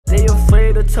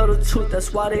to tell the truth,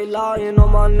 that's why they lying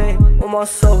on my name, on my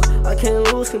soul. I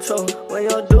can't lose control when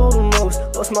y'all do the most.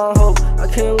 Lost my hope, I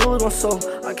can't lose my soul,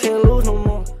 I can't lose no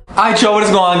more. Alright y'all, what is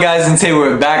going on guys, and today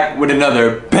we're back with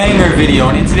another banger video.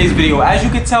 And in today's video, as you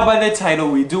can tell by the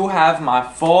title, we do have my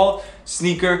fall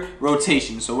sneaker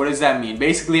rotation. So what does that mean?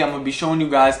 Basically, I'm going to be showing you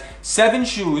guys 7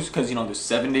 shoes, because you know there's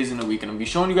 7 days in a week, and I'm going to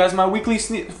be showing you guys my weekly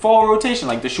fall rotation,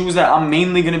 like the shoes that I'm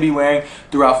mainly going to be wearing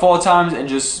throughout fall times, and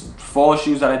just fall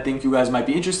shoes that I think you guys might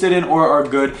be interested in or are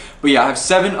good. But yeah, I have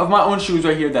 7 of my own shoes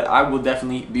right here that I will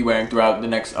definitely be wearing throughout the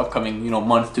next upcoming,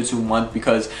 month to 2 months,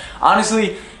 because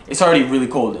honestly, it's already really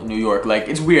cold in New York. Like,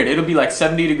 it's weird. It'll be like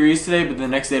 70 degrees today, but the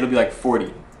next day it'll be like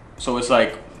 40. So it's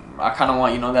like, I kind of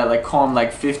want, that like calm,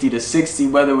 like 50 to 60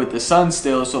 weather with the sun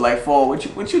still. So like, fall, what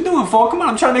you doing, fall? Come on,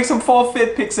 I'm trying to make some fall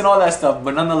fit pics and all that stuff.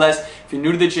 But nonetheless, if you're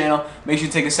new to the channel, make sure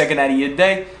you take a second out of your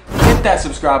day, hit that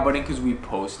subscribe button, because we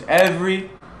post every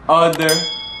other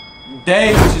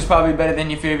day, which is probably better than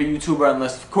your favorite YouTuber,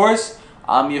 unless of course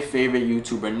I'm your favorite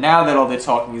YouTuber. Now that all the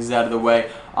talking is out of the way,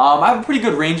 I have a pretty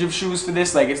good range of shoes for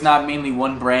this. Like, it's not mainly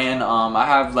one brand. I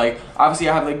have like, obviously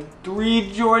I have like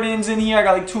 3 Jordans in here. I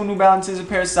got like 2 New Balances, a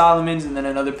pair of Salomons, and then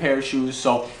another pair of shoes.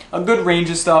 So a good range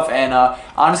of stuff. And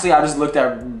honestly, I just looked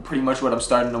at pretty much what I'm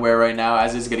starting to wear right now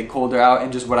as it's getting colder out,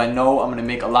 and just what I know I'm gonna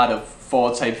make a lot of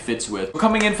fall type fits with.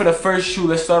 Coming in for the first shoe,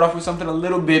 let's start off with something a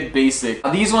little bit basic.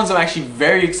 These ones I'm actually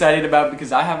very excited about,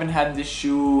 because I haven't had this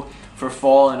shoe for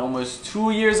fall in almost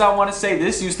 2 years, I want to say.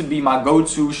 This used to be my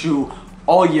go-to shoe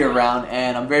all year round,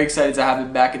 and I'm very excited to have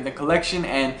it back in the collection.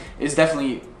 And it's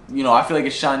definitely, I feel like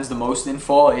it shines the most in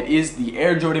fall. It is the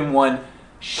Air Jordan 1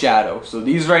 Shadow. So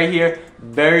these right here,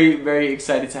 very, very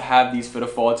excited to have these for the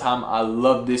fall time. I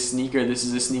love this sneaker. This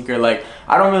is a sneaker, like,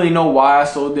 I don't really know why I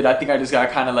sold it. I think I just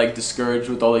got kind of like discouraged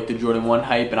with all like the Jordan 1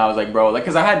 hype, and I was like, bro, like,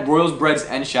 because I had Royals, Breads,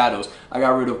 and Shadows. I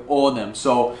got rid of all of them.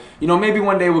 So maybe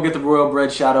one day we'll get the Royal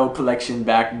Bread Shadow collection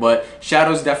back. But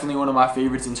Shadow's definitely one of my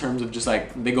favorites in terms of just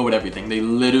like, they go with everything. They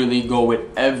literally go with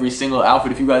every single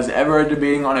outfit. If you guys ever are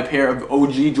debating on a pair of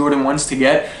OG Jordan 1s to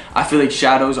get, I feel like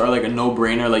Shadows are like a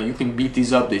no-brainer. Like, you can beat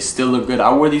these up. They still look good.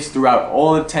 I wore these throughout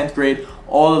all of 10th grade,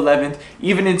 all 11th,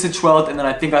 even into 12th, and then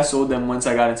I think I sold them once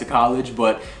I got into college.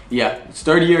 But yeah, it's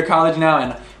 3rd year of college now,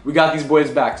 and we got these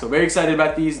boys back. So very excited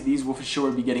about these. These will for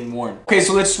sure be getting worn. Okay,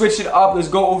 so let's switch it up. Let's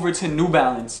go over to New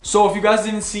Balance. So if you guys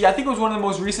didn't see, I think it was one of the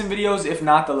most recent videos, if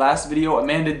not the last video,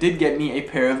 Amanda did get me a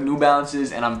pair of New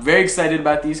Balances, and I'm very excited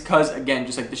about these because, again,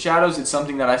 just like the Shadows, it's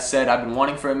something that I said I've been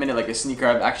wanting for a minute, like a sneaker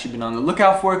I've actually been on the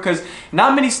lookout for, because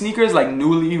not many sneakers, like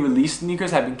newly released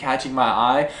sneakers, have been catching my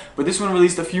eye. But this one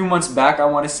released a few months back, I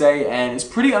want to say, and it's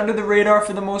pretty under the radar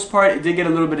for the most part. It did get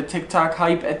a little bit of TikTok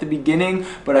hype at the beginning,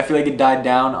 but I feel like it died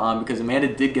down because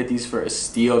Amanda did get these for a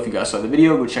steal. If you guys saw the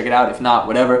video, go check it out. If not,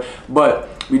 whatever. But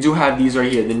we do have these right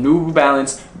here, the New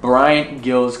Balance Bryant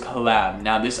Gills collab.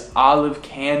 Now, this olive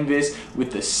canvas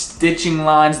with the stitching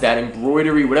lines, that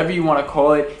embroidery, whatever you want to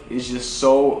call it, is just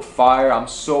so fire. I'm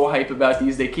so hype about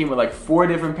these. They came with like 4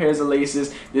 different pairs of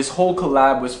laces. This whole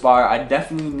collab was fire. I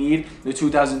definitely need the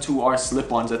 2002R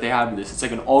slip-ons that they have with this. It's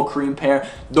like an all cream pair.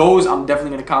 Those I'm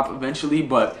definitely going to cop eventually,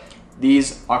 but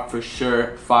these are for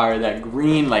sure fire. That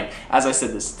green, like, as I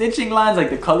said, the stitching lines,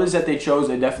 like the colors that they chose,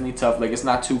 they're definitely tough. Like, it's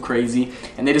not too crazy,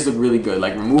 and they just look really good.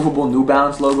 Like, removable New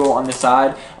Balance logo on the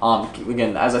side.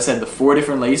 Again, as I said, the 4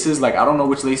 different laces. Like, I don't know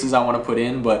which laces I want to put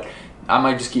in, but I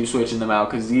might just keep switching them out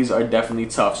because these are definitely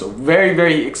tough. So very,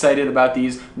 very excited about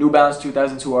these. New Balance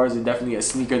 2002Rs are definitely a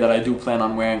sneaker that I do plan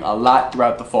on wearing a lot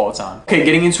throughout the fall time. Okay,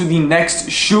 getting into the next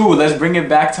shoe. Let's bring it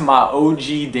back to my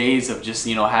OG days of just,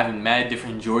 having mad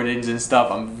different Jordans and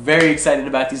stuff. I'm very excited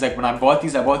about these. Like, when I bought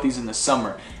these in the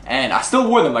summer, and I still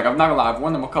wore them. Like, I'm not gonna lie, I've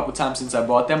worn them a couple times since I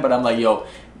bought them, but I'm like, yo,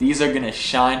 these are gonna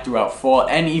shine throughout fall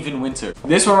and even winter.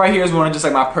 This one right here is one of just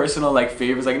like my personal like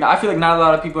favorites. Like, I feel like not a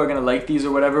lot of people are gonna like these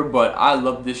or whatever, but I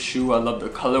love this shoe. I love the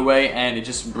colorway, and it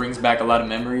just brings back a lot of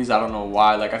memories. I don't know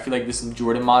why. Like, I feel like this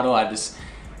Jordan model, I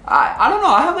don't know,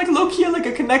 I have like low-key like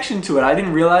a connection to it. I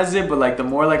didn't realize it, but like the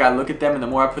more like I look at them and the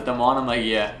more I put them on, I'm like,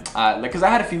 yeah, like, because I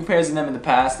had a few pairs of them in the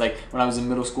past, like when I was in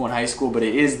middle school and high school. But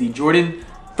it is the Jordan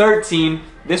 13.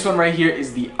 This one right here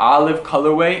is the olive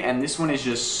colorway, and this one is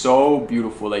just so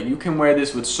beautiful. Like, you can wear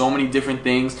this with so many different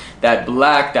things. That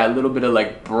black, that little bit of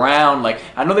like brown, like,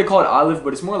 I know they call it olive,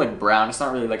 but it's more like brown. It's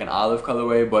not really like an olive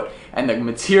colorway. But, and the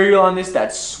material on this,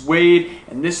 that suede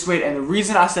and this suede. And the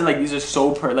reason I said like these are so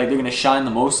like they're gonna shine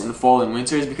the most in fall and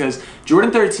winter is because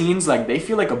Jordan 13s, like, they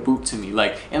feel like a boot to me,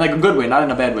 like, in like a good way, not in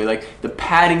a bad way. Like, the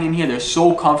padding in here, they're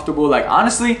so comfortable. Like,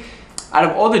 honestly, out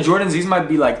of all the Jordans, these might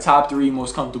be like top 3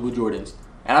 most comfortable Jordans.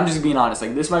 And I'm just being honest,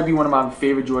 like, this might be one of my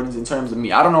favorite Jordans in terms of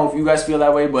me. I don't know if you guys feel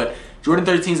that way, but Jordan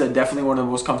 13s are definitely one of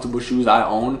the most comfortable shoes I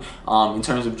own in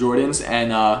terms of Jordans.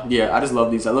 And yeah, I just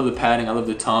love these. I love the padding, I love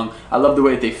the tongue, I love the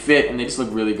way that they fit, and they just look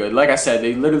really good. Like I said,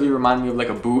 they literally remind me of like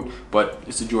a boot, but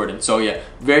it's a Jordan. So yeah,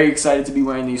 very excited to be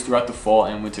wearing these throughout the fall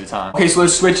and winter time. Okay, so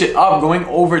let's switch it up, going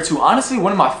over to honestly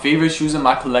one of my favorite shoes in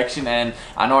my collection. And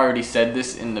I know I already said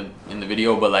this in the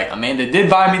video, but like Amanda did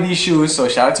buy me these shoes, so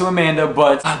shout out to Amanda.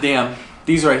 But damn,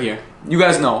 these right here, you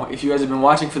guys know, if you guys have been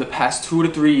watching for the past 2 to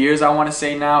 3 years, I want to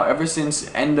say now, ever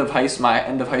since my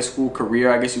end of high school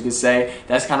career, I guess you could say,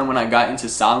 that's kind of when I got into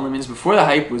Solomon's. Before the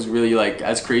hype was really like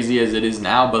as crazy as it is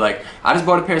now, but like I just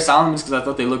bought a pair of Solomon's because I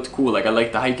thought they looked cool. Like I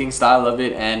like the hiking style of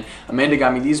it, and Amanda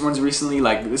got me these ones recently.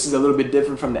 Like this is a little bit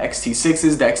different from the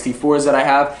XT6s, the XT4s that I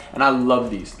have, and I love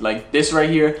these. Like this right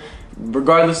here,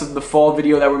 regardless of the fall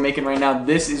video that we're making right now,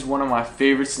 this is one of my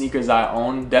favorite sneakers I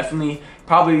own. Definitely,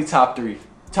 probably top three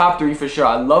for sure.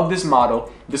 I love this model.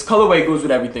 This colorway goes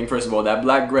with everything. First of all, that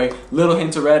black gray, little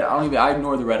hint of red. I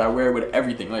ignore the red. I wear it with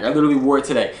everything. Like I literally wore it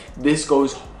today. This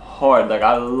goes hard. Like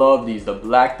I love these. The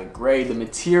black, the gray, the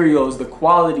materials, the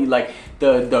quality, like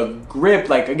the grip.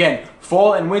 Like again,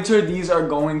 fall and winter, these are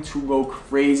going to go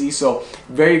crazy. So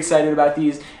very excited about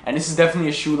these. And this is definitely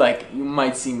a shoe like you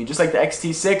might see me, just like the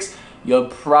XT6, you'll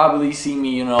probably see me,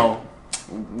 you know,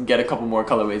 get a couple more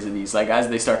colorways of these like as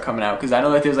they start coming out, because I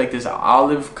know that there's like this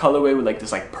olive colorway with like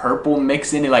this like purple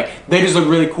mix in it. Like they just look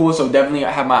really cool, so definitely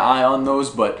I have my eye on those.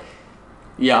 But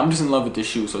yeah, I'm just in love with this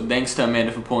shoe, so thanks to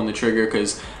Amanda for pulling the trigger,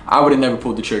 because I would have never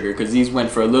pulled the trigger, because these went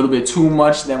for a little bit too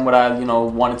much than what I, you know,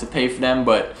 wanted to pay for them.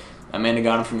 But Amanda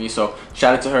got them for me, so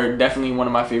shout out to her. Definitely one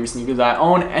of my favorite sneakers I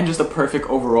own, and just a perfect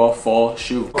overall fall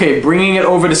shoe. Okay, bringing it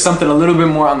over to something a little bit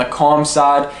more on the calm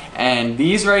side, and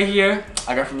these right here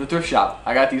I got from the thrift shop.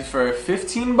 I got these for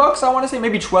 15 bucks, I want to say,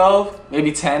 maybe 12,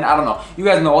 maybe 10, I don't know. You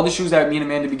guys know all the shoes that me and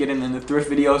Amanda be getting in the thrift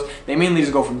videos, they mainly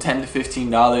just go from 10 to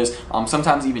 15 dollars,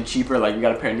 sometimes even cheaper. Like we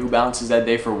got a pair of New Balances that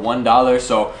day for $1.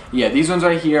 So yeah, these ones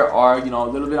right here are, you know, a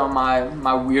little bit on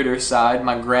my weirder side,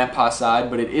 my grandpa side,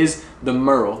 but it is the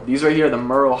Merle. These right here are the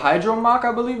Merle Hydro Mock,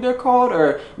 I believe they're called,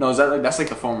 or no, is that like, that's like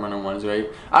the foam runner ones, right?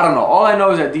 I don't know. All I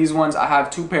know is that these ones, I have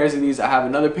 2 pairs of these. I have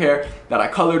another pair that I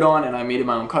colored on and I made it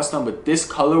my own custom, but this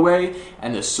colorway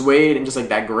and the suede and just like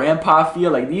that grandpa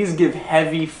feel, like these give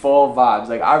heavy fall vibes.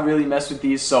 Like I really mess with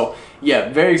these. So yeah,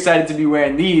 very excited to be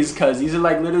wearing these, because these are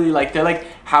like literally like, they're like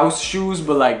house shoes,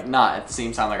 but like not at the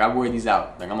same time. Like I wear these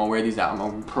out. Like I'm gonna wear these out. I'm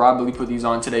gonna probably put these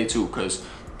on today too, because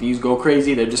these go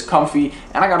crazy. They're just comfy,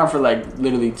 and I got them for like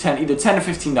literally either 10 to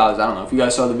 15 dollars. I don't know if you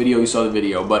guys saw the video, you saw the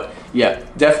video, but yeah,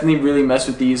 definitely really mess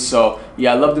with these. So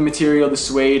yeah, I love the material, the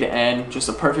suede, and just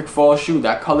a perfect fall shoe.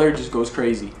 That color just goes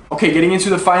crazy. Okay, getting into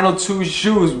the final 2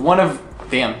 shoes. One of,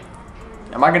 damn,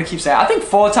 am I gonna keep saying, I think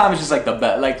fall time is just like the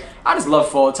best. Like I just love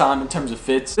fall time in terms of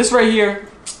fits. This right here,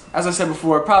 as I said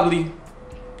before, probably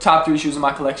top 3 shoes in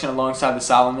my collection alongside the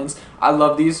Solomon's. I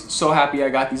love these. So happy I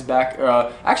got these back.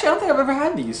 Actually, I don't think I've ever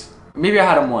had these. Maybe I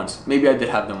had them once. Maybe I did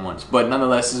have them once. But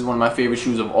nonetheless, this is one of my favorite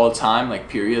shoes of all time, like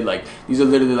period. Like these are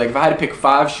literally like, if I had to pick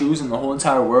 5 shoes in the whole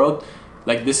entire world,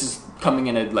 like this is coming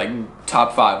in at like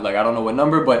top 5. Like I don't know what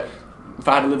number, but if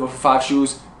I had to live off of 5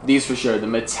 shoes, these for sure. The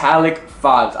metallic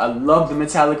 5s. I love the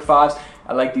metallic 5s.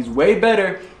 I like these way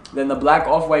better than the black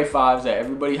off-white 5s that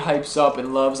everybody hypes up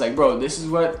and loves. Like bro, this is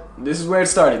where it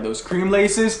started. Those cream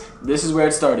laces, this is where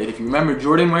it started. If you remember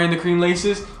Jordan wearing the cream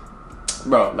laces,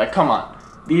 bro, like come on.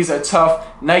 These are tough.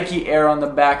 Nike Air on the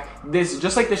back. This,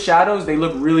 just like the shadows, they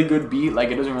look really good beat. Like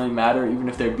it doesn't really matter even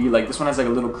if they're beat. Like this one has like a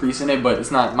little crease in it, but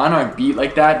it's not, mine aren't beat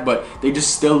like that, but they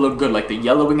just still look good. Like the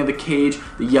yellowing of the cage,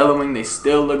 the yellowing, they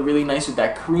still look really nice with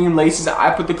that cream laces.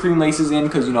 I put the cream laces in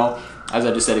because, you know, as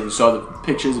I just said, if you saw the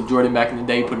pictures of Jordan back in the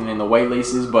day, putting in the white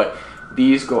laces, but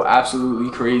these go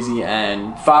absolutely crazy.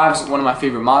 And 5's one of my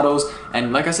favorite models,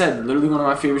 and like I said, literally one of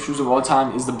my favorite shoes of all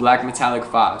time is the black metallic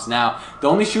 5's. Now, the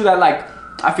only shoe that like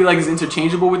I feel like is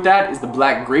interchangeable with that is the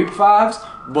black grape 5's,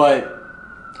 but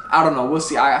I don't know, we'll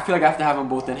see. I feel like I have to have them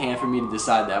both in hand for me to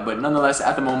decide that, but nonetheless,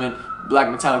 at the moment, black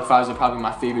metallic 5's are probably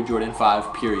my favorite Jordan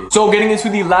 5, period. So getting into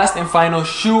the last and final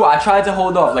shoe, I tried to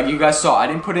hold off. Like you guys saw, I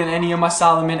didn't put in any of my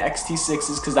Salomon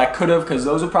XT6s because I could have, because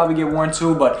those would probably get worn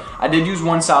too, but I did use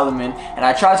one Salomon, and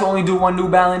I tried to only do one New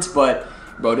Balance, but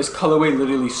bro, this colorway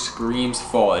literally screams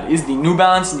fall. It is the New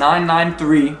Balance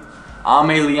 993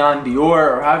 Ame Leon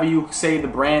Dior, or however you say the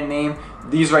brand name.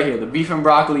 These right here, the beef and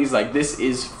broccolis, like this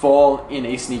is fall in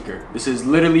a sneaker. This is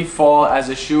literally fall as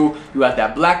a shoe. You got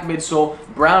that black midsole,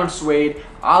 brown suede,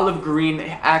 olive green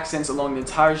accents along the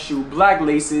entire shoe, black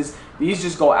laces. These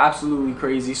just go absolutely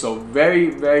crazy. So very,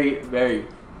 very, very,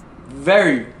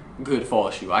 very good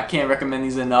fall shoe. I can't recommend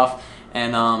these enough.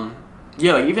 And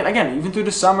yeah, like even through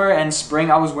the summer and spring,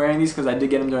 I was wearing these because I did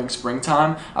get them during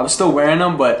springtime. I was still wearing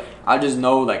them, but I just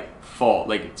know like fall,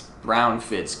 like it's brown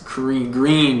fits,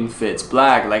 green fits,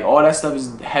 black, like all that stuff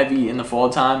is heavy in the fall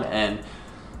time, and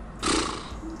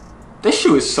this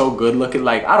shoe is so good looking.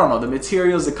 Like, I don't know, the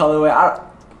materials, the colorway,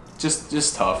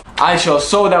 just tough. Alright, y'all,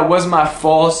 so that was my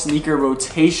fall sneaker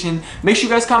rotation. Make sure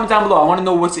you guys comment down below. I want to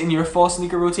know what's in your fall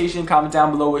sneaker rotation. Comment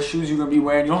down below what shoes you're gonna be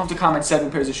wearing. You don't have to comment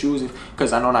 7 pairs of shoes,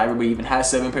 because I know not everybody even has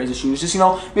 7 pairs of shoes. Just, you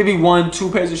know, maybe 1, 2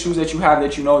 pairs of shoes that you have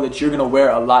that you know that you're gonna wear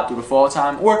a lot through the fall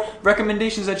time, or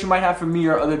recommendations that you might have for me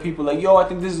or other people, like, yo, I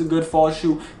think this is a good fall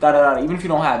shoe, even if you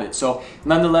don't have it. So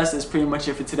nonetheless, that's pretty much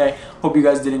it for today. Hope you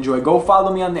guys did enjoy. Go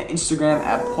follow me on the Instagram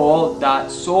at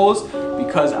paul.souls,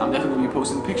 because I'm definitely gonna be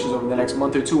posting pictures over the next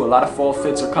month or two. A lot of fall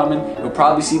fits are coming. You'll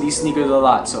probably see these sneakers a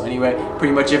lot. So anyway,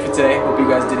 pretty much it for today. Hope you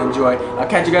guys did enjoy. I'll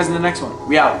catch you guys in the next one.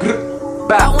 We out.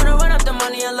 Bye. I wanna run up the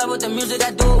money in love with the music,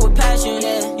 I do it with passion.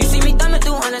 Yeah. You see me thumbing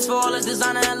through hundreds for all this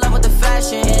designer, in love with the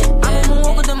fashion. Yeah. I'm a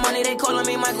moonwalk with the money, they calling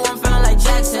me Michael, I'm feeling like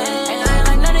Jackson.